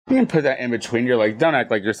You can put that in between. You're like, don't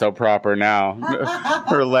act like you're so proper now.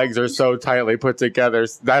 Her legs are so tightly put together.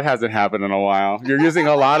 That hasn't happened in a while. You're using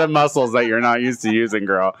a lot of muscles that you're not used to using,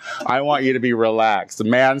 girl. I want you to be relaxed.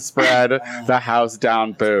 Man spread, the house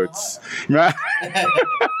down boots. Too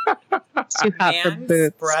hot for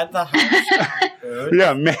boots. Spread the house down boots.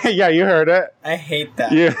 Yeah, man, yeah, you heard it. I hate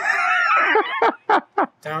that. Yeah.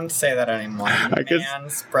 Don't say that anymore. Man,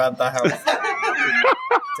 spread the house.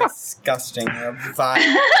 Disgusting. You're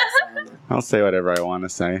vile. I'll say whatever I want to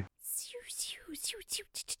say.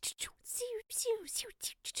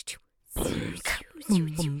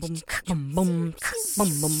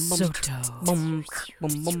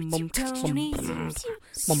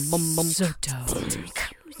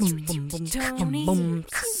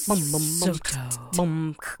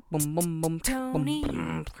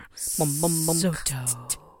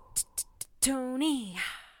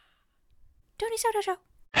 Tony Soto Show.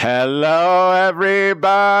 Hello,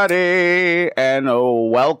 everybody, and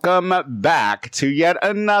welcome back to yet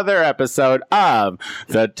another episode of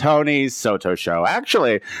the Tony Soto Show.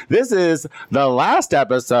 Actually, this is the last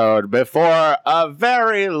episode before a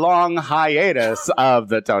very long hiatus of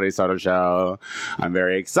the Tony Soto Show. I'm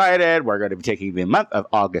very excited. We're going to be taking the month of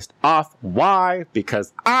August off. Why?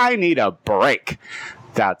 Because I need a break.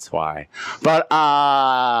 That's why. But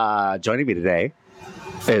joining me today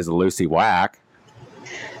is Lucy Wack.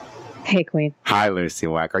 Hey, Queen. Hi, Lucy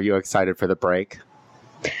Wack. Are you excited for the break?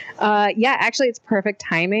 Yeah, actually, it's perfect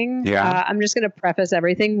timing. Yeah. I'm just going to preface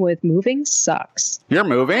everything with moving sucks. You're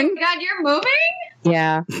moving? God, you're moving?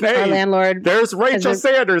 Yeah. Hey, our landlord. There's Rachel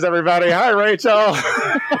Sanders, everybody. Hi, Rachel.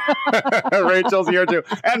 Rachel's here, too.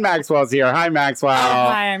 And Maxwell's here. Hi, Maxwell.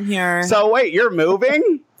 Hi, I'm here. So, wait, you're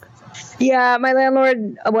moving? Yeah, my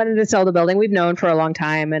landlord wanted to sell the building. We've known for a long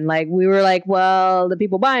time. And we were like, well, the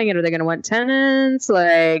people buying it, are they going to want tenants?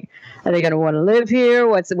 Are they going to want to live here?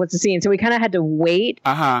 What's the scene? So we kind of had to wait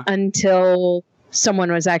until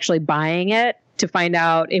someone was actually buying it to find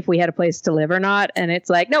out if we had a place to live or not. And it's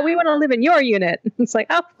like, no, we want to live in your unit. It's like,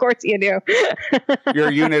 oh, of course you do.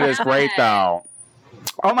 Your unit is great, though.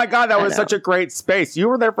 Oh, my God, that was such a great space. You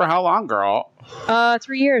were there for how long, girl?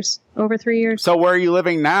 3 years. Over 3 years. So where are you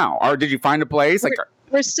living now? Or did you find a place?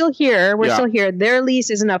 We're still here. We're still here. Their lease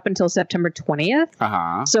isn't up until September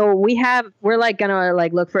 20th. So we're gonna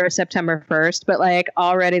look for September 1st, but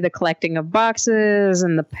already the collecting of boxes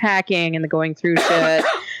and the packing and the going through shit.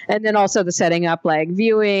 And then also the setting up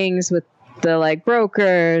viewings with the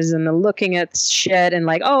brokers and the looking at shit and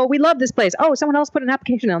oh, we love this place. Oh, someone else put an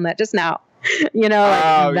application on that just now.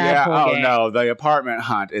 That whole game. No, the apartment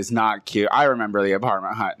hunt is not cute. I remember the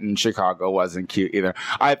apartment hunt in Chicago wasn't cute either.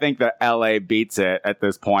 I think that LA beats it at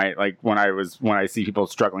this point. When I see people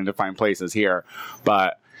struggling to find places here,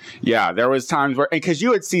 but yeah, there was times where, because you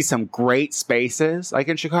would see some great spaces,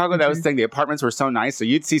 in Chicago, that was the thing, the apartments were so nice, so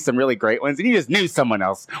you'd see some really great ones, and you just knew someone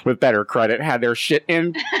else with better credit had their shit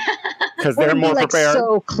in, because they're more prepared.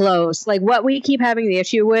 So close. What we keep having the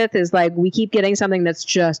issue with is, we keep getting something that's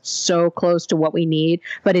just so close to what we need,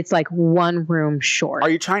 but it's, one room short. Are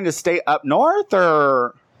you trying to stay up north,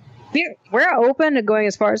 or? We're open to going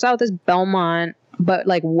as far south as Belmont, but,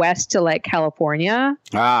 west to, California.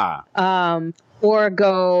 Or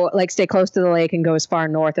go, stay close to the lake and go as far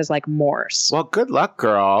north as, Morse. Well, good luck,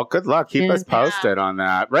 girl. Good luck. Keep us posted on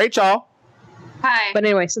that. Rachel. Hi. But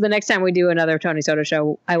anyway, so the next time we do another Tony Soto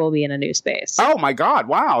show, I will be in a new space. Oh, my God.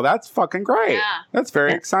 Wow. That's fucking great. Yeah. That's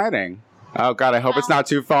very exciting. Oh, God. I hope it's not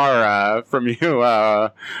too far from you,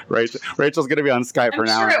 Rachel. Rachel's going to be on Skype for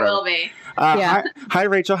now. I'm sure it will be. Hi,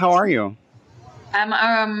 Rachel. How are you?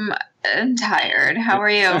 I'm tired. How are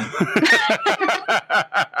you? I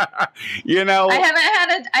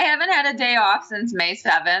haven't had a day off since May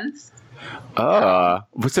 7th.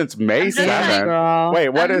 Since May 7th. Wait,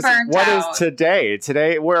 what is today?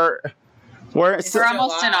 Today we're almost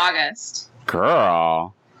in August.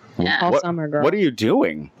 Girl. Yeah. All summer, girl. What are you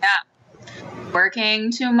doing? Yeah.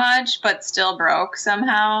 Working too much, but still broke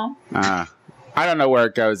somehow. I don't know where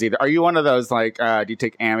it goes either. Are you one of those do you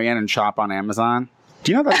take Ambien and shop on Amazon?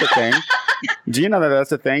 Do you know that's a thing? Do you know that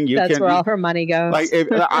that's a thing? That's where all her money goes.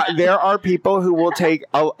 There are people who will take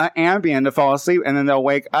an Ambien to fall asleep, and then they'll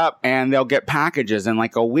wake up and they'll get packages in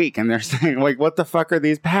a week, and they're saying, what the fuck are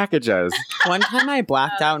these packages? One time I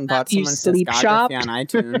blacked out and bought someone's discography on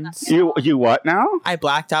iTunes. You what now? I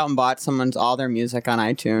blacked out and bought all their music on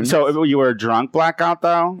iTunes. So you were a drunk blackout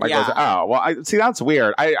though? Yeah. See, that's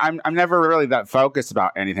weird. I'm never really that focused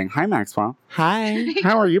about anything. Hi, Maxwell. Hi.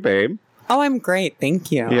 How are you, babe? Oh, I'm great.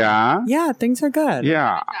 Thank you. Yeah? Yeah, things are good.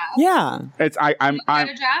 Yeah. Yeah. I'm got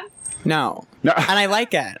a job? No. No. And I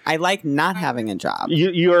like it. I like not having a job.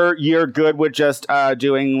 You're good with just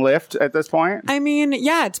doing Lyft at this point? I mean,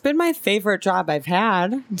 yeah, it's been my favorite job I've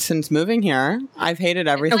had since moving here. I've hated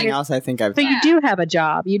everything else I think I've done. So you do have a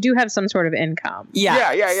job. You do have some sort of income.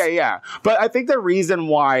 Yeah. But I think the reason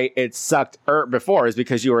why it sucked before is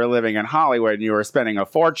because you were living in Hollywood and you were spending a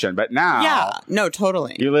fortune. But now... Yeah, no,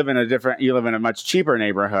 totally. You live in a much cheaper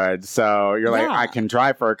neighborhood. So you're like, I can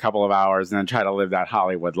drive for a couple of hours and then try to live that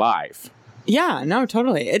Hollywood life. Yeah, no,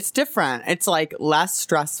 totally. It's different. It's like less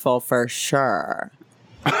stressful for sure.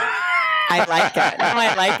 I like it. No,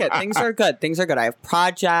 I like it. Things are good. I have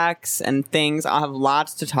projects and things. I'll have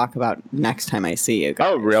lots to talk about next time I see you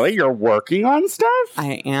guys. Oh, really? You're working on stuff?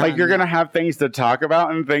 I am. Like, you're going to have things to talk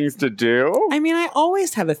about and things to do? I mean, I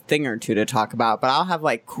always have a thing or two to talk about, but I'll have,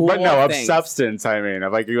 like, cool But no, things. Of substance, I mean.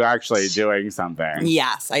 Of, like, you actually doing something.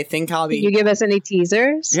 Yes, I think I'll be... Can you give us any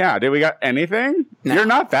teasers? Yeah, did we got anything? No. You're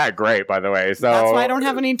not that great, by the way, so... That's why I don't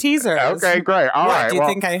have any teasers. Okay, great. All right. Do you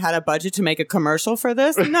think I had a budget to make a commercial for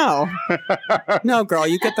this? No. No, girl,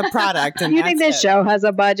 you get the product. And you think this show has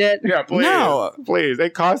a budget? Yeah, please. No. Please.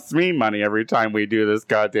 It costs me money every time we do this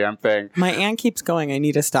goddamn thing. My aunt keeps going, I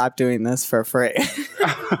need to stop doing this for free.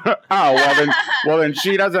 Well then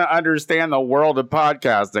she doesn't understand the world of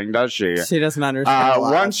podcasting, does she? She doesn't understand.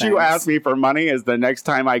 Once you ask me for money is the next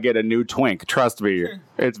time I get a new twink. Trust me.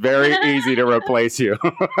 It's very easy to replace you.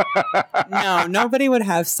 No, nobody would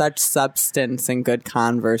have such substance and good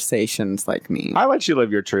conversations like me. I let you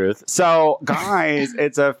live your truth. So, guys,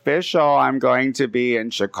 it's official. I'm going to be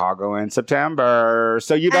in Chicago in September.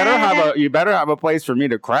 So you better have a place for me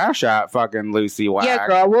to crash at, fucking Lucy Wack. Yeah,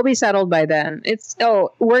 girl, we'll be settled by then.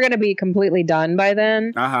 We're gonna be completely done by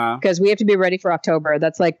then. Because we have to be ready for October.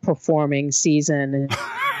 That's like performing season in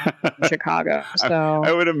Chicago. So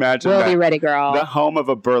I would imagine we'll be ready, girl. The home of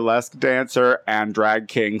a burlesque dancer and drag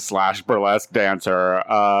king / burlesque dancer.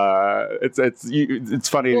 It's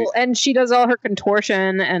funny. Well, and she does all her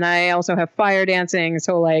contortion, and I also have fire dancing.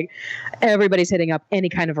 So like everybody's hitting up any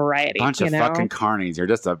kind of variety. Bunch of fucking carnies. You're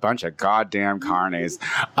just a bunch of goddamn carnies.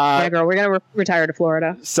 Yeah, girl, we're gonna retire to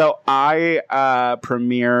Florida. So I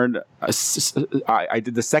premiered. I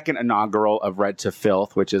did the second inaugural of Red to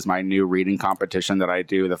Filth, which is my new reading competition that I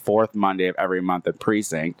do the fourth Monday of every month at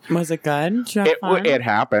Precinct. Was it good? It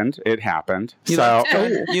happened. You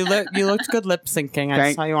looked good lip syncing.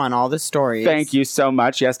 I saw you on all the stories. Thank you so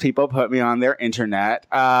much. Yes, people put me on their internet.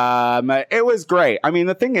 It was great. I mean,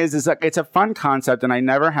 the thing is like it's a fun concept, and I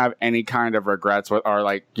never have any kind of regrets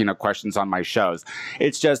or questions on my shows.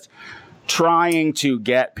 It's just trying to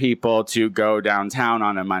get people to go downtown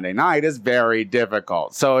on a Monday night is very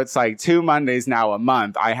difficult. So it's like 2 Mondays now a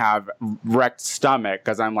month. I have wrecked stomach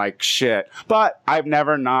because I'm like, shit. But I've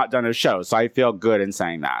never not done a show, so I feel good in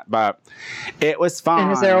saying that. But it was fun. And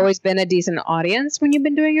has there always been a decent audience when you've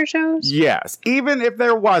been doing your shows? Yes. Even if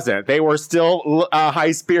there wasn't, they were still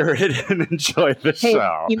high-spirited and enjoyed the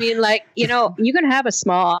show. You mean you can have a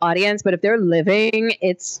small audience, but if they're living,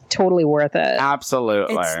 it's totally worth it.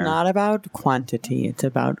 Absolutely. It's not about quantity, it's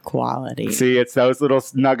about quality. See, it's those little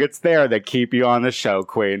nuggets there that keep you on the show,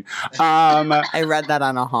 Queen. I read that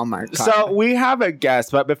on a Hallmark card. So we have a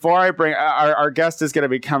guest, but before I bring our guest is going to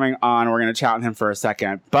be coming on. We're going to chat with him for a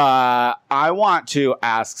second, but I want to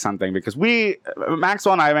ask something because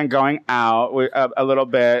Maxwell and I have been going out a little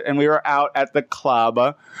bit, and we were out at the club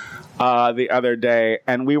the other day,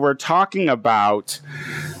 and we were talking about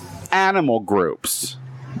animal groups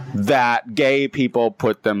that gay people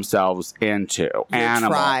put themselves into.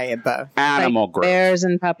 Animal groups. Bears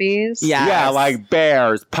and puppies? Yes. Yeah, like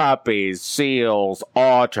bears, puppies, seals,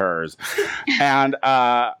 otters. And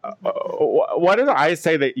what did I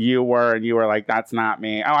say that you were? And you were like, that's not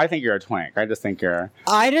me. Oh, I think you're a twink. I just think you're...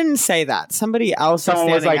 I didn't say that. Someone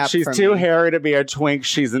was like, she's too hairy to be a twink.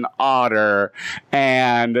 She's an otter.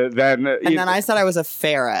 And then I said I was a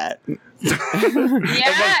ferret.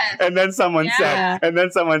 Yes. and then someone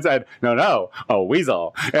said, no, a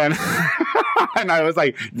weasel. And and I was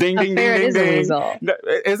like, ding, ding, ding, ding, ding. Weasel.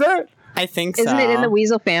 Is it? I think so. Isn't it in the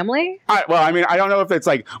weasel family? I don't know if it's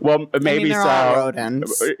like, maybe they're all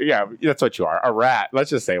rodents. Yeah, that's what you are. A rat. Let's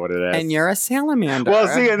just say what it is. And you're a salamander. Well,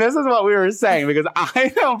 see, and this is what we were saying, because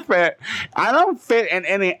I don't fit in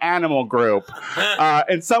any animal group.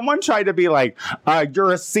 And someone tried to be like,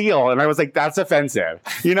 you're a seal. And I was like, that's offensive.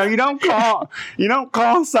 You don't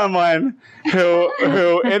call someone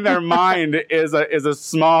who in their mind is a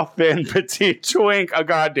small, thin, petite twink a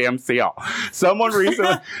goddamn seal. Someone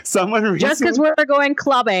recently just because we're going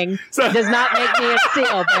clubbing does not make me a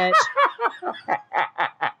seal, bitch.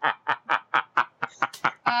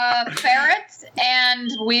 Ferrets and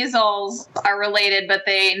weasels are related, but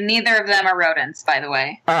neither of them are rodents, by the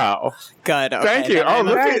way. Oh, good. Okay, thank you. Oh,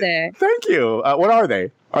 What are they? Thank you. What are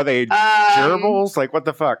they? Are they gerbils? Like, what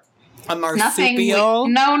the fuck? A marsupial?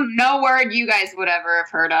 No word you guys would ever have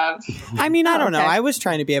heard of. I mean, I don't know. Okay. I was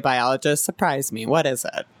trying to be a biologist. Surprise me. What is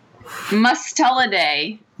it?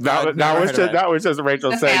 Mustelidae. That was just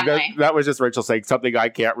Rachel The saying family. that was just Rachel saying something I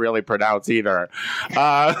can't really pronounce either.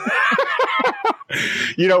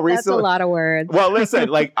 Recently, That's a lot of words. well, listen,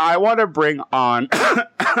 like I want to bring on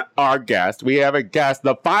our guest. We have a guest,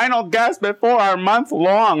 the final guest before our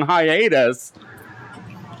month-long hiatus.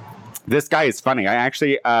 This guy is funny. I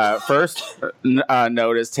actually first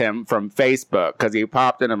noticed him from Facebook because he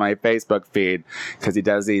popped into my Facebook feed because he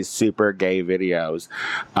does these super gay videos.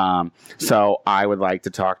 So I would like to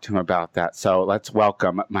talk to him about that. So let's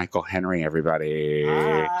welcome Michael Henry, everybody.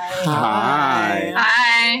 Hi.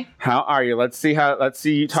 Hi. How are you? Let's see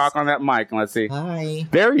you talk on that mic and let's see. Hi.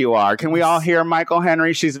 There you are. Can we all hear Michael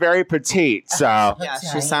Henry? She's very petite, so Yeah,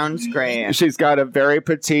 she sounds great. she's got a very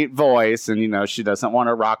petite voice, and she doesn't want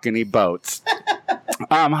to rock any boats.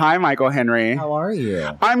 Hi, Michael Henry. How are you?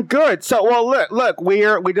 I'm good. So, well, look,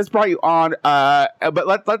 we just brought you on,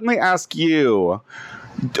 but let me ask you.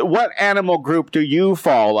 What animal group do you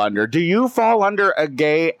fall under? Do you fall under a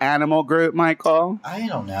gay animal group, Michael? I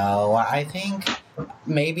don't know. I think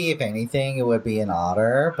maybe if anything, it would be an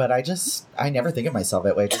otter, but I never think of myself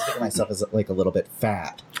that way. I just think of myself as like a little bit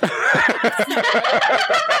fat.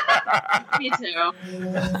 Me too.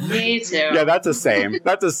 Me too. Yeah, that's the same.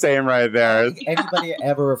 That's the same right there. Anybody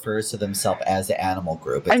ever refers to themselves as the animal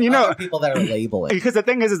group. It's And other people that are labeling. Because the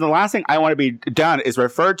thing is the last thing I want to be done is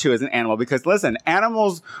referred to as an animal. Because listen,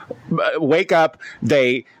 animals wake up,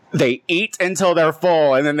 they eat until they're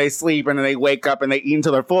full, and then they sleep, and then they wake up and they eat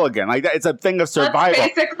until they're full again. Like that, it's a thing of survival.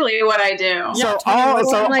 That's basically what I do. So Yeah,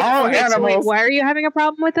 all Wait, animals. why are you having a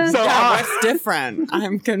problem with this? So- Yeah, what's different?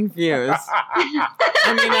 I'm confused.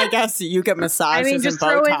 I mean, I guess you get I massages mean, just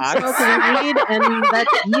and throw in smoke Botox. and weed, and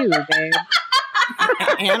that's you, babe.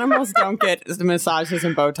 Animals don't get massages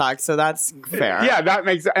and Botox, so that's fair. Yeah, that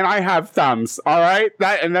makes, and I have thumbs. All right,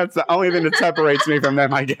 that's the only thing that separates me from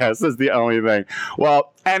them. I guess is the only thing.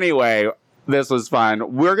 Well, anyway, this was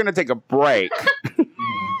fun. We're gonna take a break.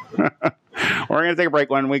 We're going to take a break.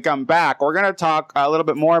 When we come back, we're going to talk a little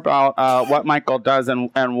bit more about what Michael does and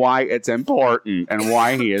why it's important and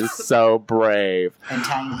why he is so brave And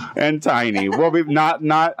tiny. and tiny. We'll be not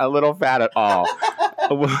a little fat at all.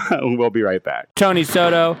 We'll be right back. Tony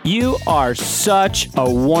Soto, you are such a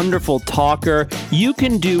wonderful talker. You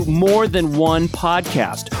can do more than one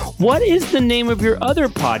podcast. What is the name of your other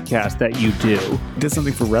podcast that you do? Did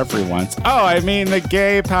something for Reverie once. Oh, I mean the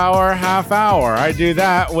Gay Power Half Hour. I do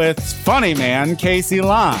that with funny man Casey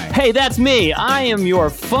Lai. Hey, that's me. I am your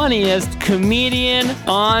funniest comedian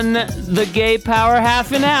on the Gay Power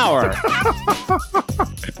Half an Hour.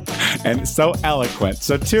 And so eloquent.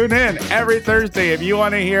 So tune in every Thursday if you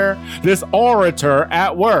want to hear this orator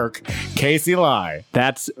at work, Casey Lai.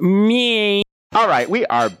 That's me. All right, we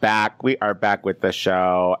are back. We are back with the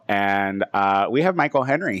show, and we have Michael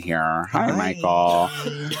Henry here. Hi, Michael.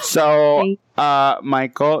 So,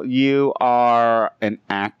 Michael, you are an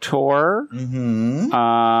actor. Mm-hmm.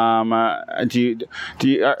 Do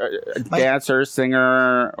you dancer,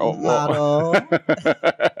 singer, Model.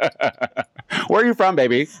 Where are you from,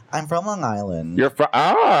 baby? I'm from Long Island. You're from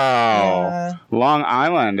Yeah. Long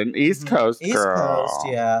Island, an East Coast East girl. Coast,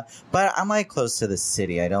 yeah. But I'm like close to the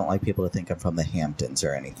city. I don't like people to think I'm from the Hamptons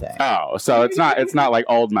or anything. Oh, so it's not like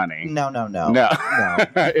old money. No. No.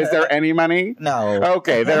 Is there any money? No.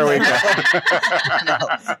 Okay, there we go. No.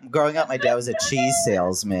 Growing up, my dad was a cheese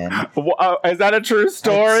salesman. Is that a true I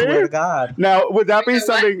story? swear to God. Now, would that be Wait, what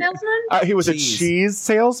something? salesman? He was a Cheese. cheese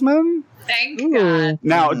salesman. Thank Ooh. God.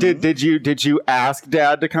 Now, Mhm. did you ask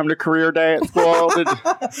Dad to come to career day at school?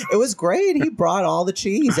 It was great. He brought all the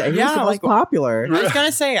cheese. He was Yeah, the most popular. I was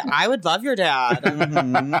gonna say I would love your dad,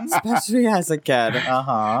 Mhm. especially as a kid.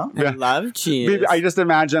 Uh-huh. I love cheese. I just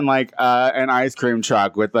imagine like an ice cream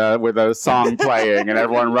truck with a song playing and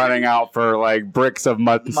everyone running out for like bricks of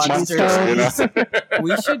Munster Munster. You know?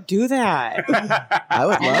 We should do that. I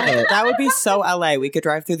would love it. That would be so LA. We could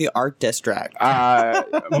drive through the art district.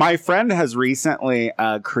 My friend friend has recently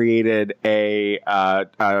created a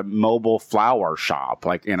mobile flower shop,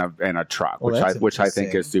 like in a truck, which I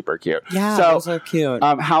think is super cute. Yeah, so, those are cute.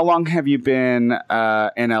 How long have you been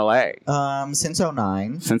in LA? Since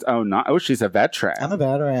 2009. Since 2009. Oh, she's a veteran. I'm a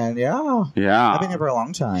veteran. Yeah. Yeah. I've been here for a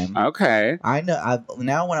long time. Okay. I know.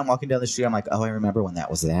 Now when I'm walking down the street, I'm like, oh, I remember when that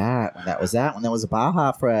was that. When that was that. When that was a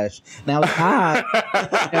Baja Fresh. Now it's hot.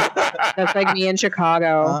 That's like me in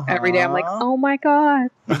Chicago. Every day I'm like, oh my God,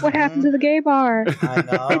 what happened to the gay bar? I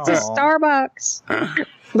know. It's a Starbucks.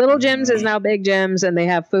 Little Jim's is now Big Jim's, and they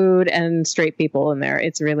have food and straight people in there.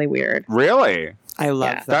 It's really weird. Really? I love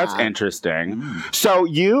that. That's interesting. So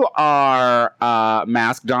you are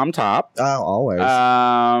Masked Dom Top. Oh, always.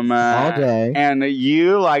 All day. And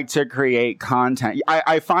you like to create content.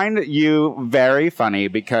 I find you very funny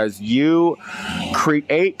because you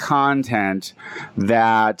create content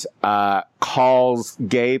that calls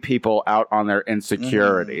gay people out on their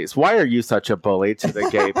insecurities. Why are you such a bully to the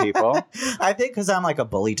gay people? I think because I'm like a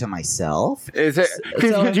bully to myself. Is it?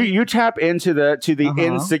 Because you tap into the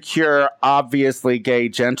insecure, obviously gay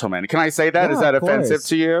gentleman. Can I say that? Yeah, is that of offensive course.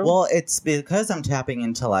 to you? Well, it's because I'm tapping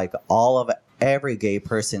into like every gay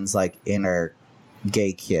person's like inner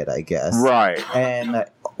gay kid, I guess. Right. And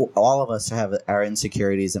all of us have our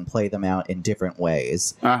insecurities and play them out in different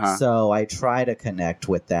ways. So I try to connect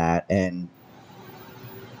with that and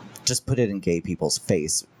just put it in gay people's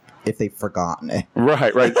face if they've forgotten it.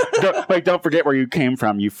 Right. Don't forget where you came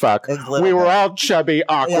from, you fuck. We were all chubby,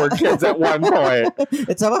 awkward kids at one point.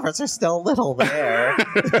 And some of us are still little there.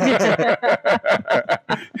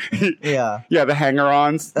 Yeah. Yeah, the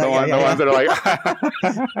hanger-ons. The ones that are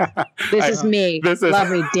like... This is me.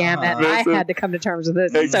 Love me, damn it. I had to come to terms with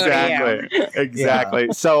this. Exactly.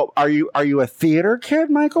 Yeah. So are you a theater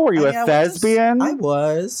kid, Michael? Were you a thespian? I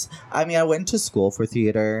was. I mean, I went to school for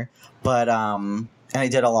theater, but... and I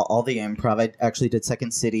did all the improv. I actually did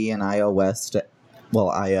Second City and IO West. Well,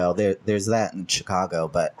 IO, there's that in Chicago,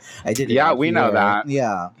 but I did it. Yeah, we know that.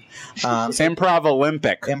 Yeah. Improv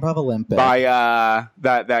Olympic. By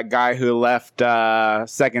that guy who left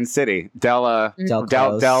Second City, Del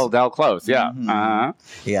Close. Yeah.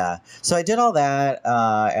 Mm-hmm. Yeah. So I did all that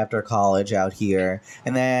after college out here,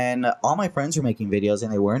 and then all my friends were making videos,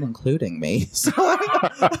 and they weren't including me. So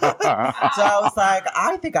I was like,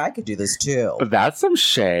 I think I could do this too. That's some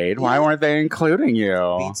shade. Why weren't they including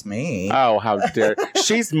you? Beats me. Oh, how dare!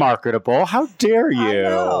 She's marketable. How dare you? I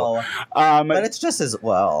know. But it's just as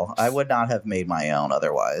well. I would not have made my own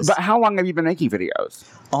otherwise. But how long have you been making videos?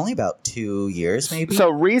 Only about 2 years, maybe. So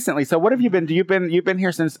recently. So what have you been? You've been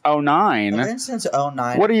here since 2009. I've been since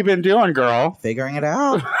 2009. What have you been doing, girl? Figuring it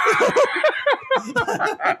out.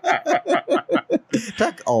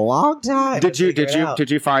 Took a long time. Did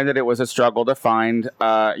you find that it was a struggle to find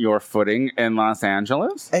your footing in Los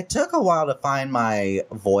Angeles? It took a while to find my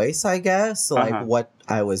voice, I guess, like what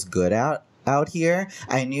I was good at out here.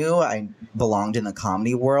 I knew I belonged in the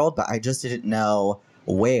comedy world, but I just didn't know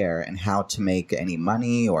where and how to make any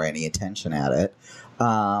money or any attention at it.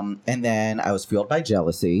 And then I was fueled by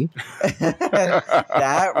jealousy.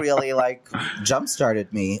 That really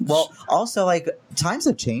jump-started me. Well, also times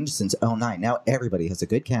have changed since 2009. Now everybody has a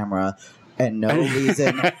good camera and no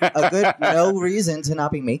reason to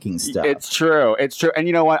not be making stuff. It's true. And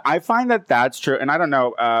you know what? I find that that's true. And I don't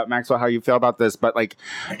know, Maxwell, how you feel about this, but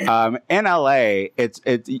in LA,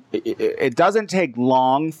 it doesn't take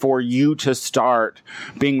long for you to start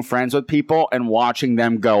being friends with people and watching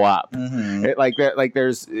them go up. Mm-hmm.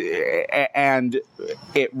 And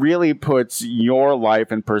it really puts your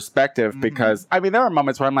life in perspective because there are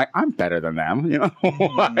moments where I'm like, I'm better than them. You know,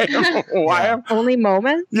 why? Only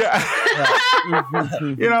moments? Yeah.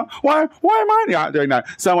 You know, why am I not doing that?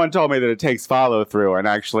 Someone told me that it takes follow through and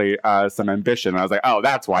actually some ambition. And I was like, oh,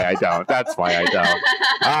 that's why I don't.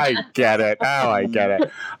 I get it. I get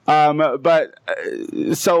it. But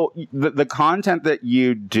so the content that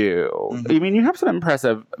you do, I mean, you have some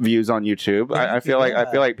impressive views on YouTube. I feel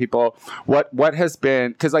like people, what has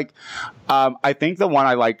been, because I think the one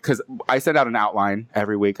I like, because I send out an outline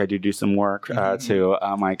every week. I do some work to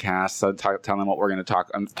my cast, so tell them what we're going to talk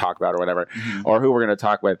about or whatever, or who we're going to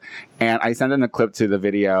talk with. And I send in a clip to the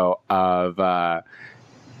video of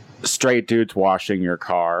straight dudes washing your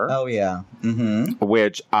car. Oh, yeah. Mm-hmm.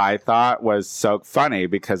 Which I thought was so funny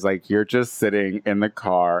because, you're just sitting in the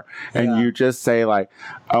car and you just say,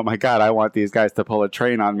 oh, my God, I want these guys to pull a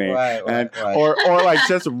train on me. Right. Or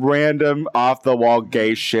just random off-the-wall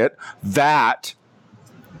gay shit that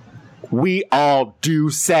we all do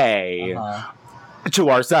say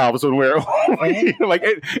to ourselves when we're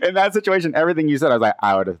in that situation. Everything you said, I was like,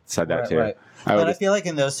 I would have said that too. Right. But I feel like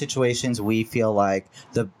in those situations, we feel like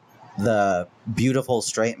the beautiful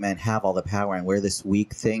straight men have all the power, and we're this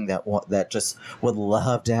weak thing that just would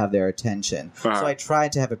love to have their attention. So I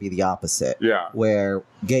tried to have it be the opposite. Yeah. Where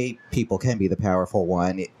gay people can be the powerful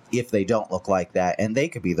one if they don't look like that, and they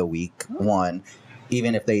could be the weak one,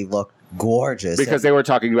 even if they look gorgeous. Because they were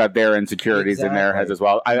talking about their insecurities in their heads as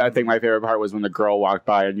well. I think my favorite part was when the girl walked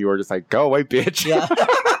by and you were just like, go away, bitch. Yeah.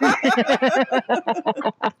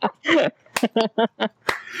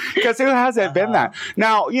 Because who hasn't been that?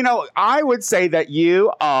 Now, you know, I would say that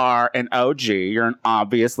you are an OG. You're an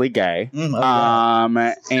obviously gay. And I've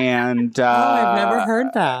never heard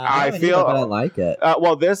that. I feel, but I like it.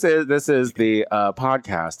 Well, this is the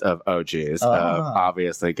podcast of OGs,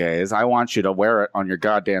 obviously gays. I want you to wear it on your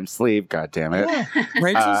goddamn sleeve. God damn it.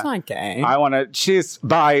 Rachel's not gay. I want to. She's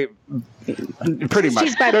by. Pretty much.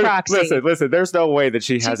 She's by proxy. Listen. There's no way that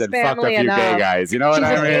she hasn't fucked a few enough. gay guys. You know what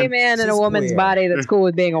I mean? She's a gay man in a woman's queer. body that's cool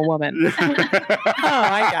with being a woman.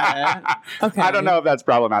 I got it. Okay. I don't know if that's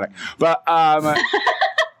problematic, but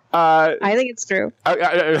I think it's true.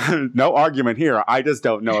 no argument here. I just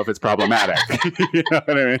don't know if it's problematic. You know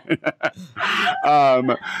what I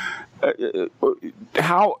mean?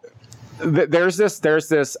 How? There's this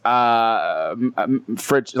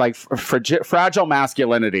fragile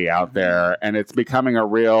masculinity out there, and it's becoming a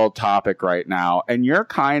real topic right now. And you're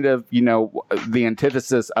kind of, you know, the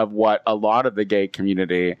antithesis of what a lot of the gay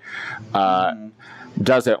community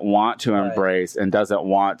doesn't want to embrace and doesn't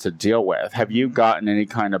want to deal with. Have you gotten any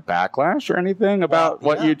kind of backlash or anything about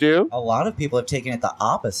what you do? A lot of people have taken it the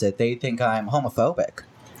opposite. They think I'm homophobic.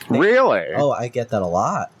 Really? Oh, I get that a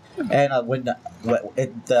lot. And when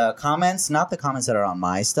the comments, not the comments that are on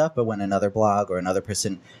my stuff, but when another blog or another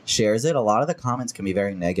person shares it, a lot of the comments can be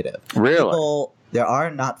very negative. Really? There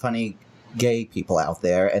are not funny gay people out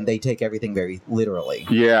there, and they take everything very literally.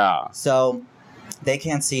 Yeah. So they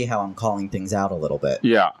can't see how I'm calling things out a little bit.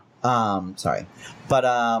 Yeah. Sorry. But,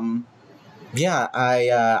 yeah,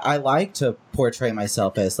 I like to portray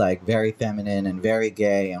myself as like very feminine and very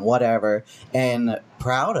gay and whatever, and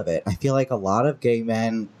proud of it. I feel like a lot of gay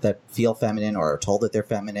men that feel feminine or are told that they're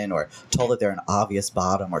feminine or told that they're an obvious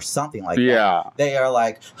bottom or something like that, they are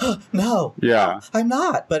like, oh, no, I'm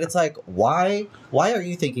not. But it's like, why are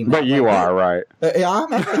you thinking that? But you are, right?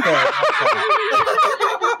 I'm everything.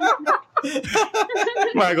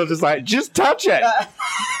 Michael just like, just touch it.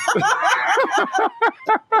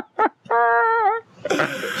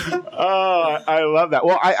 Oh, I love that.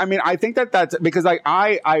 Well, I mean, I think that's because like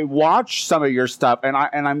I watch some of your stuff and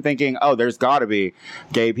I'm thinking, oh, there's got to be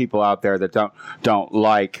gay people out there that don't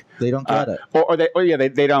like. They don't get it,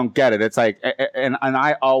 they don't get it. It's like, and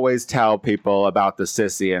I always tell people about the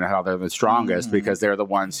sissy and how they're the strongest because they're the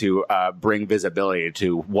ones who bring visibility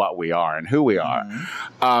to what we are and who we are.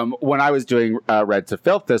 When I was doing Red to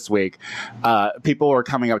Filth this week, people were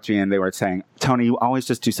coming up to me and they were saying, Tony, you always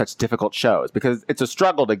just do such difficult shows because it's a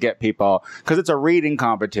struggle to get people because it's a reading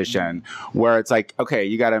competition where it's like, okay,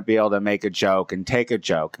 you got to be able to make a joke and take a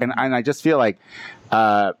joke, and I just feel like.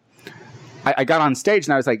 I got on stage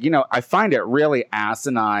and I was like, you know, I find it really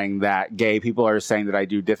asinine that gay people are saying that I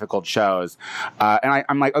do difficult shows. And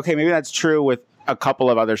I'm like, okay, maybe that's true with a couple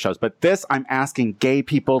of other shows, but this I'm asking gay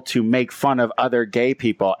people to make fun of other gay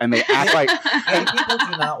people, and they act like gay people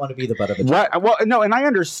do not want to be the butt of a joke. Well, no, and I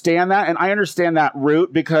understand that, and I understand that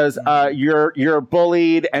route because you're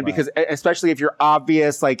bullied, and because especially if you're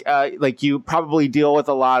obvious, like you probably deal with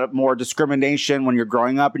a lot of more discrimination when you're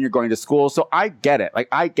growing up and you're going to school. So I get it. Like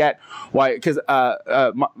I get why, because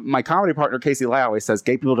my comedy partner Casey Lai always says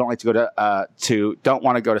gay people don't like to go don't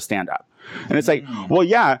want to go to stand up. And it's like, well,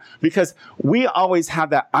 yeah, because we always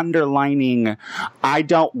have that underlining, I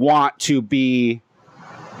don't want to be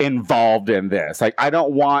involved in this. Like, I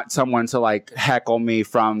don't want someone to like heckle me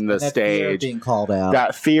from the stage. Fear of being called out.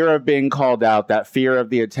 That fear of being called out, that fear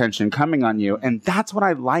of the attention coming on you. And that's what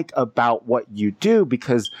I like about what you do,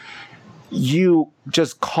 because you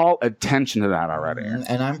just call attention to that already.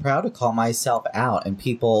 And I'm proud to call myself out. And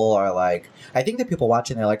people are like, I think that people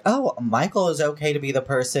watching, they're like, oh, Michael is okay to be the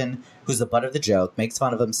person who's the butt of the joke, makes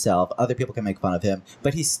fun of himself. Other people can make fun of him,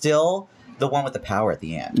 but he's still the one with the power at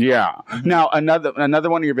the end. Yeah. Now, another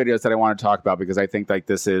one of your videos that I want to talk about, because I think like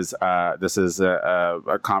this is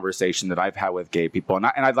a conversation that I've had with gay people, and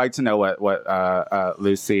I'd like to know what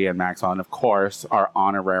Lucy and Maxwell, and of course our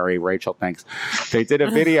honorary Rachel thinks. They did a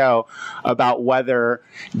video about whether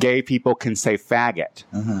gay people can say faggot,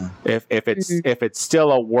 if it's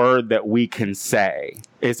still a word that we can say.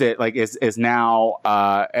 is it like is now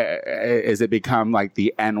is it become like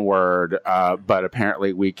the N-word, but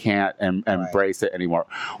apparently we can't embrace it anymore?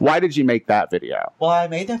 Why did you make that video? Well, I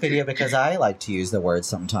made that video because I like to use the word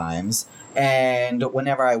sometimes, and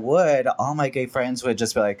whenever I would, all my gay friends would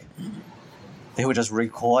just be like, they would just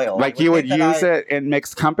recoil. Like you would use it in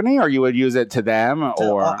mixed company, or you would use it to them,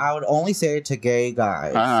 or I would only say it to gay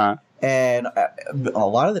guys. Uh-huh. And a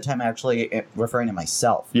lot of the time, actually referring to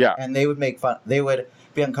myself. Yeah. And they would make fun. They would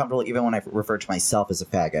be uncomfortable even when I referred to myself as a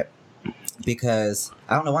faggot. Because,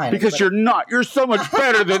 I don't know why. Because you're not. You're so much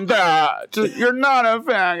better than that. You're not a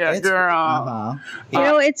faggot, girl. Uh-huh. You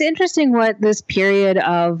know, it's interesting what this period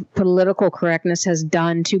of political correctness has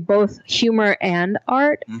done to both humor and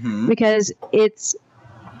art. Mm-hmm. Because it's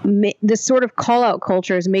this sort of call-out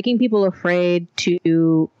culture is making people afraid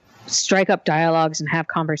to strike up dialogues and have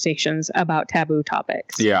conversations about taboo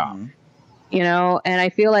topics. Yeah. You know, and I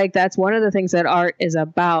feel like that's one of the things that art is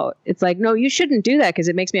about. It's like, no, you shouldn't do that because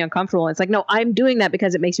it makes me uncomfortable. It's like, no, I'm doing that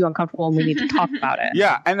because it makes you uncomfortable and we need to talk about it.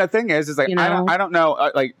 Yeah. And the thing is like, I don't know,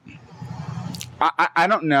 I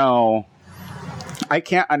don't know. I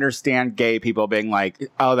can't understand gay people being like,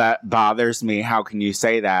 oh, that bothers me. How can you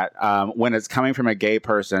say that? When it's coming from a gay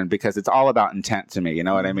person, because it's all about intent to me. You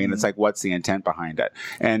know what I mean? It's like, what's the intent behind it?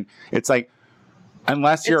 And it's like,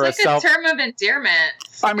 unless you're it's like a term of endearment.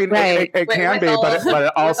 I mean, right. it can be, but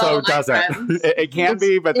it also doesn't. It can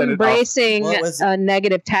be, but then embracing a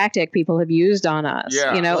negative tactic people have used on us.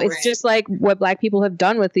 Yeah. You know, it's just like what Black people have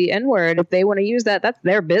done with the N-word. If they want to use that, that's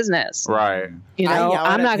their business. Right. You know,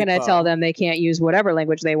 I'm not going to tell them they can't use whatever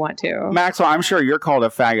language they want to. Maxwell, I'm sure you're called a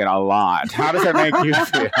faggot a lot. How does that make you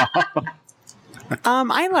feel?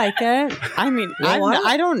 I like it. I mean,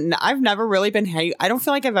 I've never really been I don't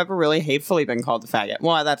feel like I've ever really hatefully been called a faggot.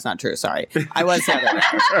 Well, that's not true. Sorry. I was the other way.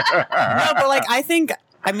 No, but like,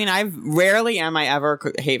 I've rarely am I ever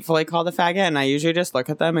hatefully called a faggot, and I usually just look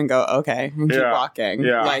at them and go, okay, and keep walking.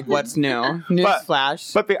 Yeah. Like, what's new?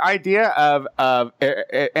 Newsflash. But the idea of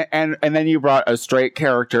and then you brought a straight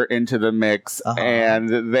character into the mix, and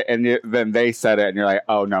then they said it, and you're like,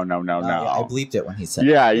 oh no. Yeah, I bleeped it when he said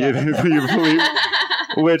it. Yeah, you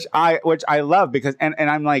bleeped, which I love because and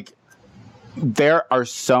I'm like, there are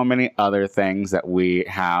so many other things that we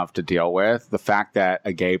have to deal with. The fact that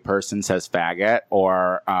a gay person says faggot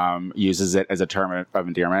or uses it as a term of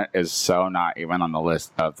endearment is so not even on the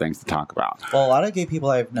list of things to talk about. Well, a lot of gay people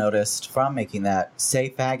I've noticed from making that say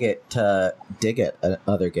faggot to dig at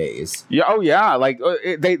other gays. Yeah, oh yeah, like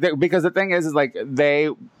they because the thing is like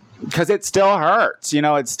because it still hurts, you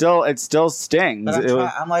know. It still stings.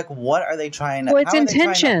 But I'm like, what are they trying to? Well, it's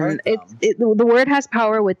intention. The word has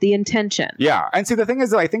power with the intention. Yeah, and see, the thing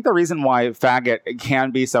is that I think the reason why faggot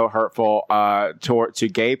can be so hurtful to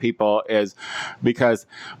gay people is because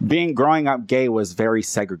growing up gay was very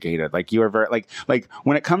segregated. Like you were very like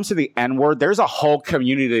when it comes to the N-word, there's a whole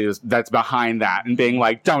community that's behind that and being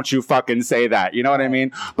like, don't you fucking say that. You know what I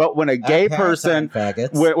mean? But when a gay person,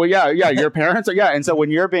 well, yeah, your parents are, and so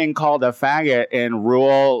when you're being called a faggot in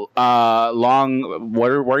rural where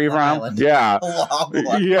are you from? Island. Yeah.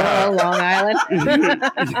 Long Island.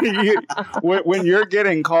 when you're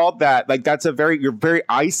getting called that, like you're very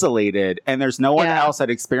isolated, and there's no one else that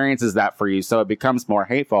experiences that for you, so it becomes more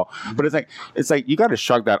hateful. But it's like you got to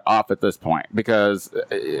shrug that off at this point because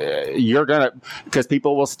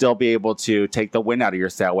people will still be able to take the wind out of your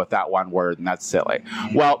sail with that one word, and that's silly.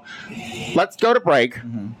 Well, let's go to break.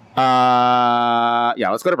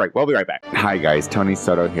 Let's go to break. We'll be right back. Hi guys, Tony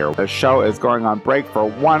Soto here. The show is going on break for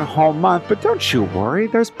 1 whole month, but don't you worry,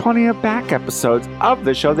 there's plenty of back episodes of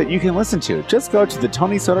the show that you can listen to. Just go to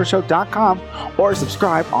thetonysotoshow.com or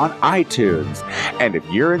subscribe on iTunes. And if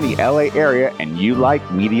you're in the LA area and you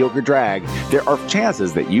like mediocre drag, there are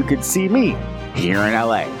chances that you could see me here in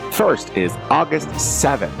LA. First is August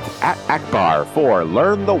 7th at Akbar for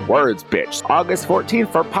Learn the Words, Bitch. August 14th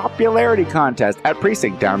for Popularity Contest at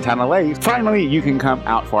Precinct Downtown LA. Finally, you can come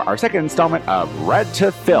out for our second installment of Red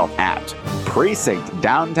to Filth at Precinct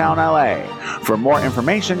Downtown LA. For more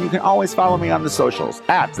information, you can always follow me on the socials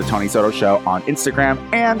at The Tony Soto Show on Instagram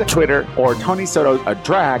and Twitter, or Tony Soto a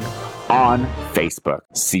Drag on Facebook.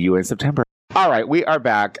 See you in September. All right, we are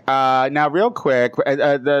back. Now, real quick,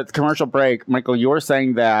 the commercial break, Michael, you were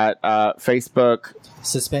saying that Facebook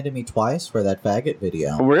suspended me twice for that faggot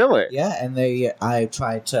video. Really? Yeah, and I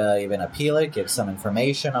tried to even appeal it, give some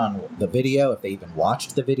information on the video, if they even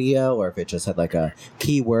watched the video, or if it just had like a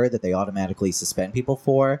keyword that they automatically suspend people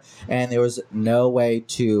for, and there was no way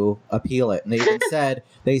to appeal it. And they even said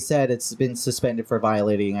it's been suspended for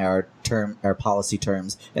violating our policy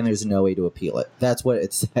terms, and there's no way to appeal it. That's what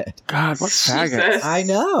it said. God, what faggots? I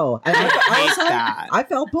know. And I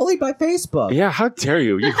felt bullied by Facebook. Yeah, how dare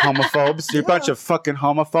you homophobes? You're a bunch of fucking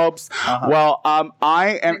homophones. Well,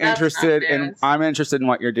 I am interested in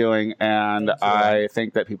what you're doing, and I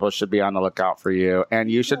think that people should be on the lookout for you,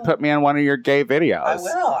 and you should put me in one of your gay videos. I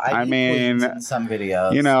will. I mean, in some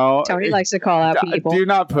videos. You know, Tony likes to call out people. Do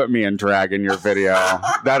not put me in drag in your video.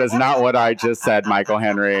 That is not what I just said, Michael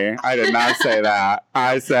Henry. I did not say that.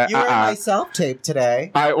 I said you were in my self-tape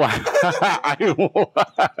today. I was.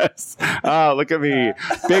 Oh, look at me.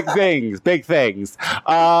 Big things.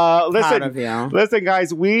 Listen,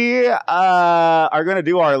 guys, we are going to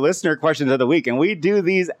do our listener questions of the week, and we do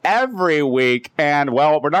these every week. And,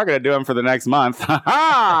 well, we're not going to do them for the next month.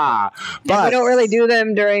 But we don't really do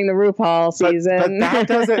them during the RuPaul season. But that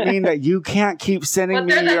doesn't mean that you can't keep sending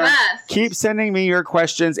me your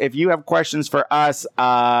questions. If you have questions for us,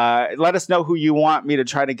 let us know who you want me to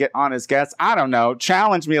try to get on as guests. I don't know.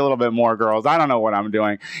 Challenge me a little bit more, girls. I don't know what I'm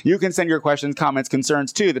doing. You can send your questions, comments,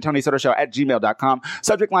 concerns to thetonysotoshow@gmail.com.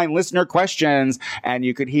 Subject line listener questions, and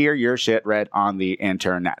you could hear your shit read on the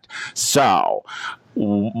internet. So,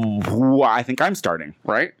 I think I'm starting,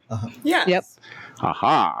 right? Yeah. Yep.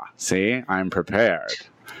 Aha. See, I'm prepared.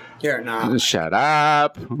 You're not. Shut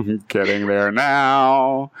up. I'm getting there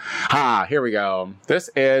now. Here we go.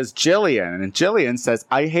 This is Jillian. And Jillian says,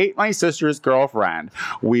 I hate my sister's girlfriend.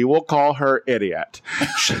 We will call her Idiot.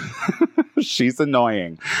 She's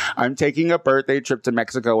annoying. I'm taking a birthday trip to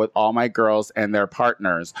Mexico with all my girls and their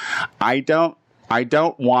partners. I don't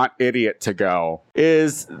want Idiot to go.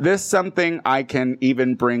 Is this something I can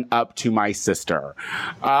even bring up to my sister?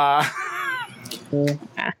 That's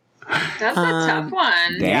a tough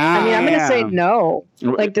one. Yeah. I mean, I'm going to say no.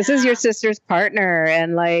 Like, this is your sister's partner.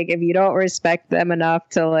 And, like, if you don't respect them enough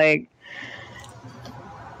to, like,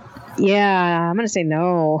 yeah, I'm going to say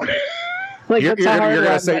no. Like, you're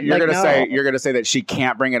gonna say that she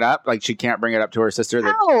can't bring it up. Like, she can't bring it up to her sister.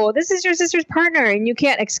 No, this is your sister's partner, and you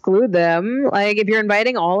can't exclude them. Like, if you're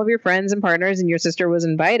inviting all of your friends and partners, and your sister was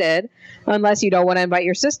invited, unless you don't want to invite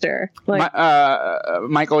your sister. Like,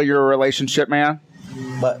 Michael, you're a relationship man.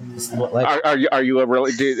 But like, are you a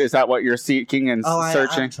really? Is that what you're seeking and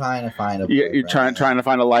searching? I'm trying to find a. You're trying to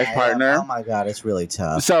find a life partner. Oh my god, it's really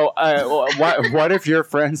tough. So, what if your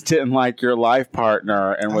friends didn't like your life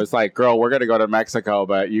partner and was like, "Girl, we're gonna go to Mexico,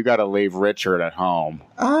 but you got to leave Richard at home."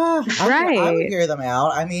 Right. I would hear them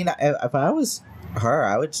out. I mean, if I was her,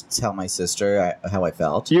 I would tell my sister how I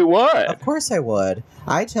felt. You would? Of course I would.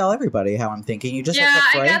 I tell everybody how I'm thinking. You just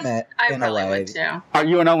have to frame it in a way. Would too. Are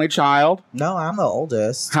you an only child? No, I'm the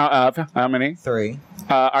oldest. How many? 3.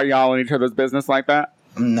 Are y'all in each other's business like that?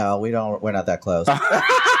 No, we don't. We're not that close.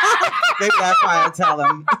 Maybe that's why I tell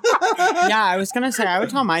them. Yeah, I was gonna say I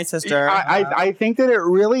would tell my sister. I think that it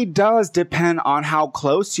really does depend on how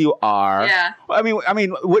close you are. Yeah. I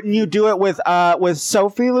mean, wouldn't you do it with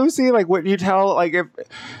Sophie, Lucy? Like, wouldn't you tell if?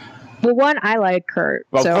 Well, one, I like Kurt.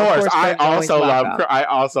 Well, so of course, I also love Kirk. I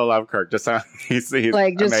also love Kirk. Just he's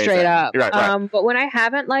like just amazing. Straight up. Right. But when I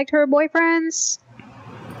haven't liked her boyfriends,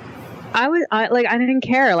 I didn't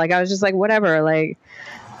care. Like, I was just like, whatever. Like,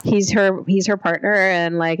 he's her partner,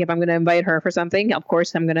 and like, if I'm going to invite her for something, of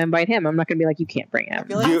course I'm going to invite him. I'm not going to be like, you can't bring him. I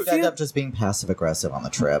feel like you end up just being passive aggressive on the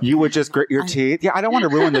trip. You would just grit your teeth. Yeah, I don't want to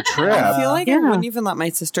ruin the trip. I feel like I wouldn't even let my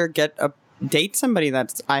sister date somebody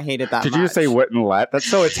that I hated that much. Did you say wouldn't let? That's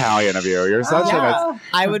so Italian of you. You're such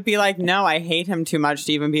I would be like, no, I hate him too much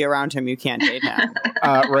to even be around him. You can't date him.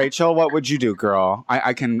 Rachel, what would you do, girl?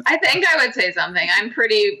 I think I would say something.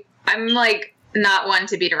 I'm like not one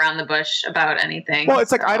to beat around the bush about anything. Well,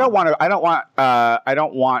 it's like I don't want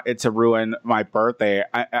it to ruin my birthday.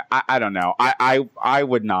 I don't know. I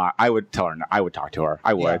would not. I would tell her. I would talk to her.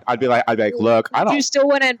 I would. Yeah. I'd be like, look, I don't. Would you still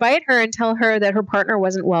want to invite her and tell her that her partner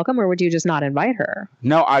wasn't welcome, or would you just not invite her?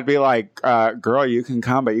 No, I'd be like, girl, you can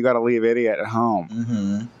come, but you got to leave Idiot at home.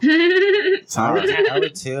 Mm-hmm. Sorry, I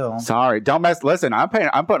would too. Sorry, don't mess. Listen, I'm putting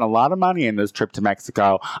a lot of money in this trip to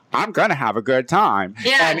Mexico. I'm gonna have a good time.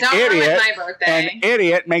 Yeah, and don't ruin my birthday. An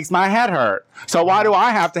Idiot makes my head hurt. So why do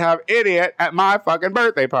I have to have Idiot at my fucking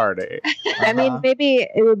birthday party? I mean, maybe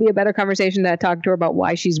it would be a better conversation to talk to her about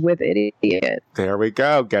why she's with Idiot. There we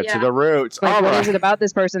go. Get to the roots. Like, what is it about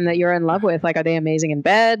this person that you're in love with? Like, are they amazing in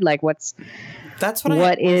bed? Like, what's... That's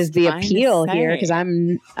what is the appeal here, because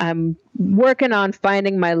I'm working on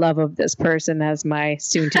finding my love of this person as my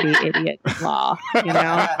soon-to-be idiot-in-law, you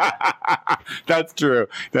know? That's true.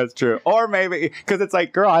 Or maybe, because it's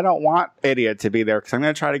like, girl, I don't want idiot to be there because I'm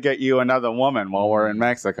going to try to get you another woman while we're in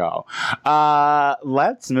Mexico.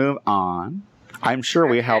 Let's move on. I'm sure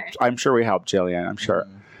we helped Jillian. I'm sure.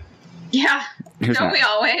 Yeah. Who's Don't next? we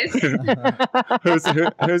always?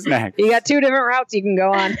 Who's next? You got 2 different routes you can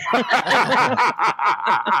go on.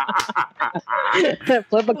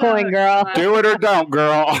 Flip a coin, girl. Do it or don't,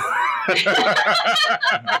 girl.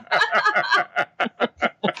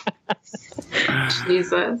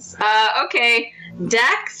 Jesus. Okay.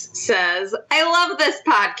 Dex says, I love this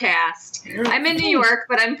podcast. I'm in New York,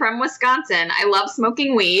 but I'm from Wisconsin. I love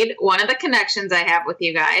smoking weed. One of the connections I have with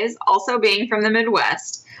you guys, also being from the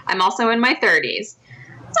Midwest. I'm also in my 30s.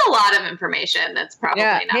 It's a lot of information that's probably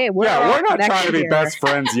not. Hey, we're not trying to be best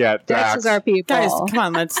friends yet, Dex is our people. Guys, come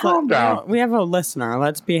on, let's calm down. We have a listener.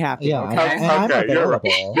 Let's be happy. Yeah, okay? I'm you're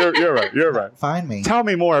available. You're right. Find me. Tell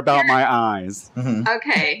me more about my eyes. Mhm.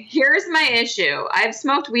 Okay, here's my issue. I've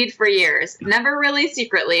smoked weed for years. Never really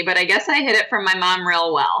secretly, but I guess I hid it from my mom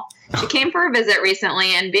real well. She came for a visit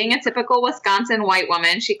recently, and being a typical Wisconsin white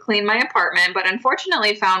woman, she cleaned my apartment, but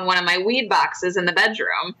unfortunately found one of my weed boxes in the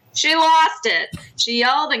bedroom. She lost it. She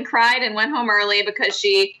yelled and cried and went home early because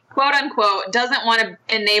she, quote unquote, doesn't want to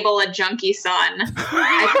enable a junkie son.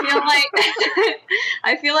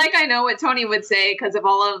 I feel like I know what Tony would say because of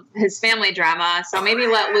all of his family drama, so maybe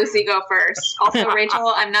let Lucy go first. Also,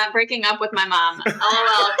 Rachel, I'm not breaking up with my mom.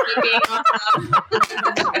 LOL, keep being awesome.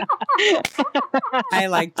 I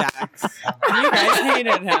like Dax. You guys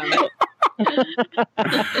hated him.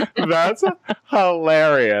 That's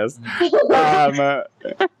hilarious.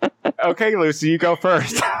 Okay, Lucy, you go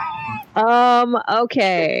first.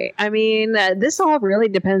 Okay. I mean, this all really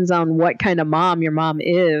depends on what kind of mom your mom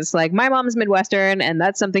is. Like, my mom's Midwestern, and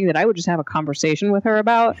that's something that I would just have a conversation with her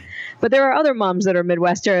about. But there are other moms that are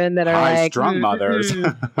Midwestern that are high-strung mothers.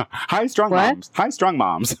 High-strung What? moms. High-strung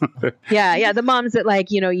moms. Yeah, the moms that,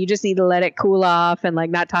 like, you just need to let it cool off and, like,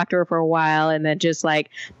 not talk to her for a while and then just, like,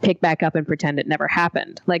 pick back up and pretend it never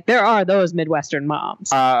happened. Like, there are those Midwestern moms.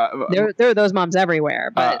 There are those moms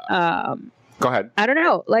everywhere. But, go ahead. I don't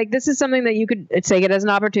know. Like, this is something that you could take it as an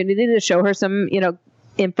opportunity to show her some,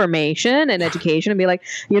 information and education and be like,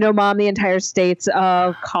 Mom, the entire states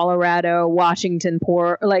of Colorado, Washington,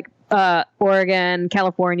 Oregon,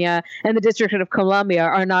 California, and the District of Columbia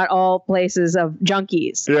are not all places of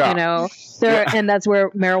junkies. Yeah. And that's where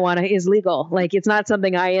marijuana is legal. Like, it's not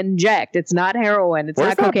something I inject. It's not heroin. It's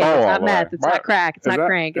not cocaine. It's not meth. It's not crack. It's not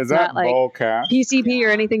crank. It's not like PCP or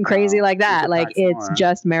anything crazy like that. Like, it's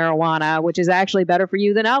just marijuana, which is actually better for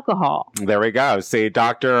you than alcohol. There we go. See,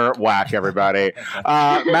 Dr. Whack, everybody.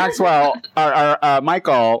 Maxwell,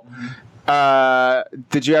 Michael,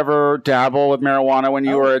 did you ever dabble with marijuana when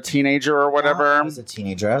you were a teenager or whatever? I was a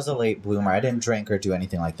teenager. I was a late bloomer. I didn't drink or do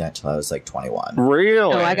anything like that till I was like 21. Really?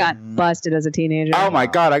 Oh, I got busted as a teenager. Oh my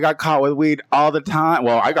God, I got caught with weed all the time.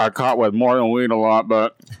 Well, I got caught with more than weed a lot,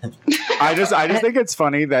 but I just think it's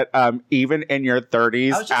funny that even in your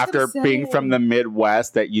 30s, after being from the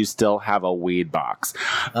Midwest, that you still have a weed box.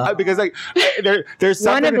 Because like there's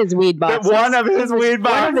something, one of his weed boxes. One of his weed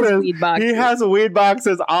boxes. He has weed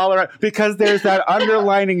boxes all around because there's that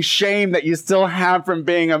underlining shame that you still have from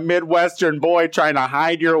being a Midwestern boy trying to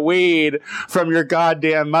hide your weed from your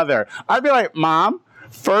goddamn mother. I'd be like, Mom,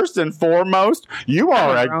 first and foremost, you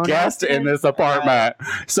are a guest in this apartment.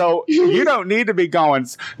 So you don't need to be going.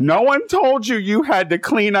 No one told you had to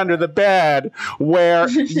clean under the bed where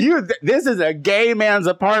this is a gay man's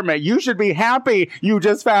apartment. You should be happy you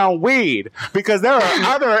just found weed because there are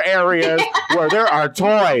other areas where there are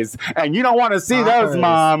toys and you don't want to see those,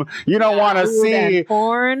 Mom. You don't want to see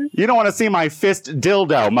porn. You don't want to see my fist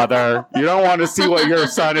dildo, Mother. You don't want to see what your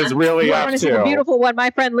son is really up to. See the beautiful one my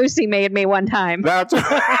friend Lucy made me one time. That's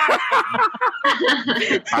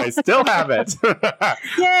I still have it.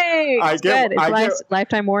 Yay! It's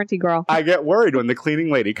lifetime warranty, girl. I get worried when the cleaning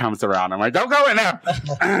lady comes around. I'm like, don't go in there.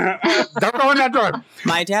 Don't go in that door.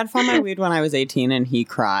 My dad found my weed when I was 18 and he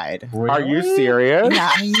cried. Really? Are you serious?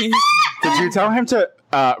 Yeah. Did you tell him to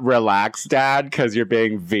relax, Dad, because you're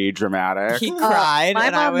being V dramatic? He cried. My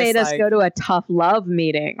mom made us go to a tough love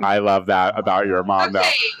meeting. I love that about your mom, though.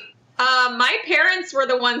 My parents were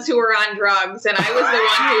the ones who were on drugs, and I was the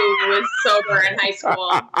one who was sober in high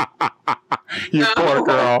school. You poor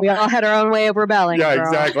girl. We all had our own way of rebelling. Yeah, girl.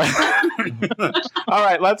 exactly. All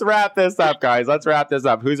right, let's wrap this up, guys. Let's wrap this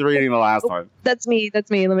up. Who's reading the last one? That's me. Let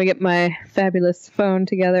me get my fabulous phone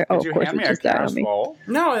together. Did you of course, hand it me just a died cash on me. bowl?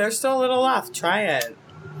 No, there's still a little left. Try it.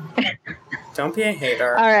 Don't be a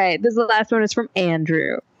hater. All right, this is the last one. It's from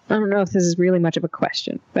Andrew. I don't know if this is really much of a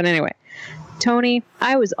question, but anyway. Tony,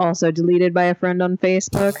 I was also deleted by a friend on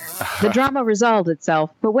Facebook. The drama resolved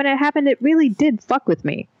itself, but when it happened, it really did fuck with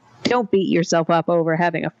me. Don't beat yourself up over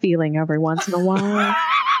having a feeling every once in a while.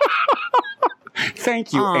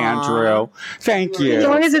 Thank you, Andrew. Thank you. As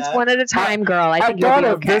long as it's one at a time, girl. I think you'll be okay.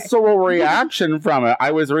 I got a visceral reaction from it.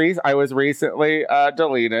 I was recently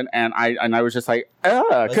deleted, and I was just like,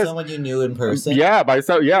 by someone you knew in person. Yeah,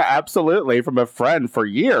 absolutely, from a friend for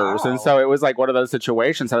years, and so it was like one of those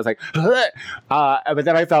situations. I was like, but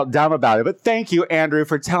then I felt dumb about it. But thank you, Andrew,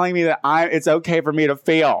 for telling me that it's okay for me to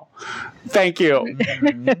feel. Thank you,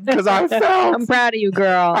 because I felt. I'm proud of you,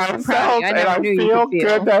 girl. I felt, and I feel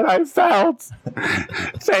good that I felt.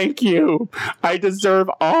 Thank you. I deserve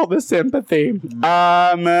all the sympathy.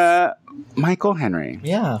 Michael Henry.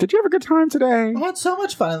 Yeah. Did you have a good time today? I had so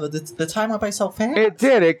much fun. The time went by so fast. It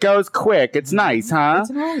did. It goes quick. It's nice, huh? It's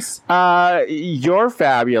nice. You're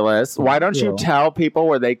fabulous. Why don't you tell people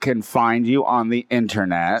where they can find you on the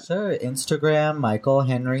internet? Sure. Instagram, Michael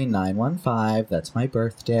Henry 915. That's my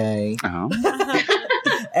birthday. Oh.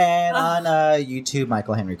 And on YouTube,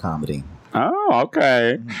 Michael Henry Comedy. Oh,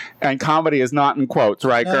 okay. And comedy is not in quotes,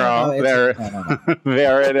 right, girl? No,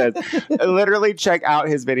 there it is. Literally check out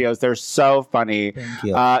his videos. They're so funny. Thank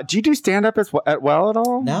you. Do you do stand-up as well at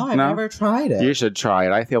all? No, I've never tried it. You should try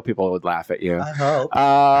it. I feel people would laugh at you. I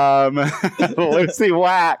hope. Lucy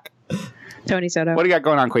Wack. Tony Soto. What do you got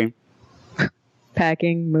going on, Queen?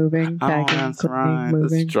 Packing, moving, packing, that's cooking, right.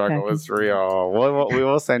 moving, The struggle packing. is real. We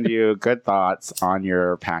will send you good thoughts on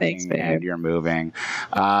your packing Thanks, babe. and your moving.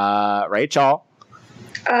 Rachel.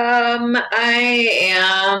 I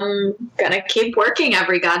am gonna keep working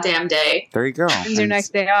every goddamn day. There you go. When's your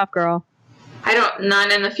next day off, girl?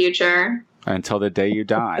 None in the future. Until the day you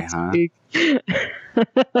die, huh?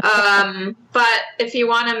 But if you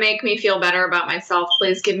want to make me feel better about myself,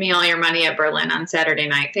 please give me all your money at Berlin on Saturday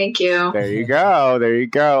night. Thank you. There you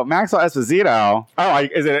go. Maxwell Esposito. Oh,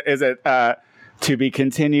 is it to be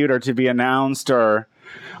continued or to be announced or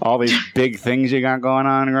all these big things you got going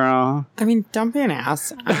on, girl? I mean, don't be an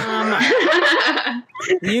ass.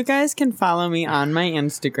 You guys can follow me on my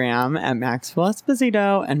Instagram at Maxwell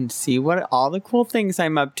Esposito and see what all the cool things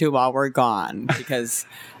I'm up to while we're gone, because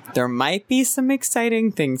there might be some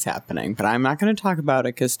exciting things happening, but I'm not going to talk about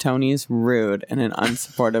it because Tony is rude and an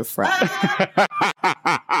unsupportive friend.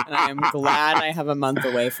 And I'm glad I have a month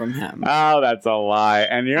away from him. Oh, that's a lie.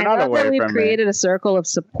 And you're not away from me. We've created a circle of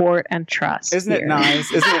support and trust. Isn't it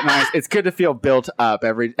nice? Isn't it nice? It's good to feel built up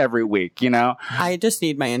every week, you know? I just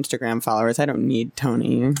need my Instagram followers. I don't need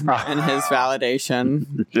Tony and his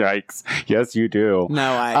validation. Yikes. Yes, you do.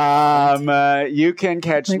 No, I you can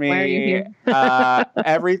catch me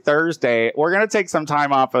every Thursday. We're going to take some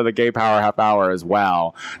time off of the Gay Power Half Hour as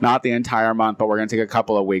well. Not the entire month, but we're going to take a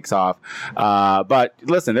couple of weeks off. But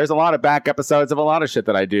listen, there's a lot of back episodes of a lot of shit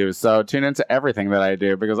that I do. So tune into everything that I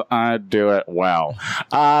do because I do it well.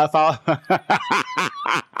 Follow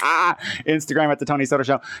Instagram at The Tony Soto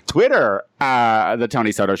Show. Twitter, The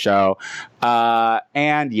Tony Soto Show.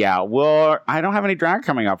 And yeah, I don't have any drag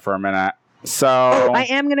coming up for a minute. So I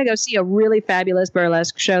am going to go see a really fabulous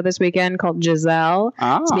burlesque show this weekend called Giselle.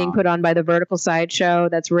 It's being put on by the Vertical Sideshow.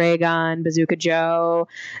 That's Raygun, Bazooka Joe.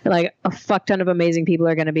 Like a fuck ton of amazing people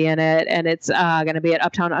are going to be in it. And it's going to be at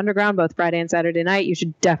Uptown Underground both Friday and Saturday night. You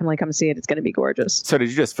should definitely come see it. It's going to be gorgeous. So did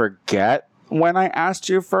you just forget when I asked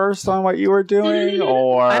you first on what you were doing,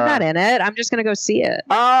 or I'm not in it. I'm just gonna go see it.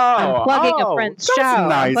 Oh, I'm plugging a friend's show.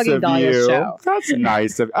 Nice I'm plugging of Dahlia's you. show. That's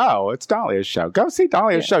nice of. Oh, it's Dahlia's show. Go see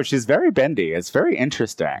Dahlia's show. She's very bendy. It's very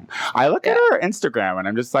interesting. I look at her Instagram and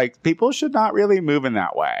I'm just like, people should not really move in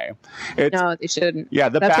that way. No, they shouldn't. Yeah,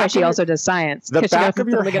 that's why she also does science. The back of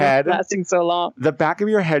your head lasting so long. The back of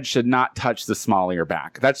your head should not touch the small of your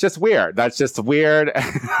back. That's just weird. No,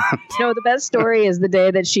 the best story is the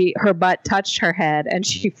day that her butt touched her head and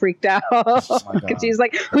she freaked out because she's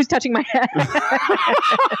like, "Who's touching my head?"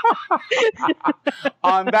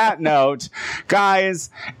 On that note, guys,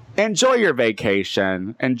 enjoy your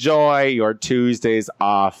vacation. Enjoy your Tuesdays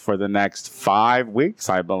off for the next 5 weeks,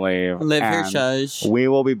 I believe. Live your shush. We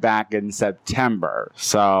will be back in September.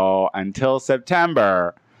 So until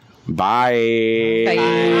September, bye.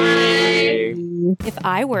 Bye. If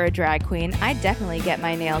I were a drag queen, I'd definitely get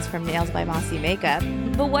my nails from Nails by Mossy Makeup.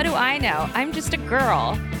 But what do I know? I'm just a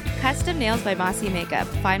girl. Custom Nails by Mossy Makeup.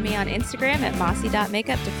 Find me on Instagram at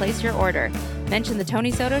mossy.makeup to place your order. Mention The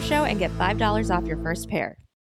Tony Soto Show and get $5 off your first pair.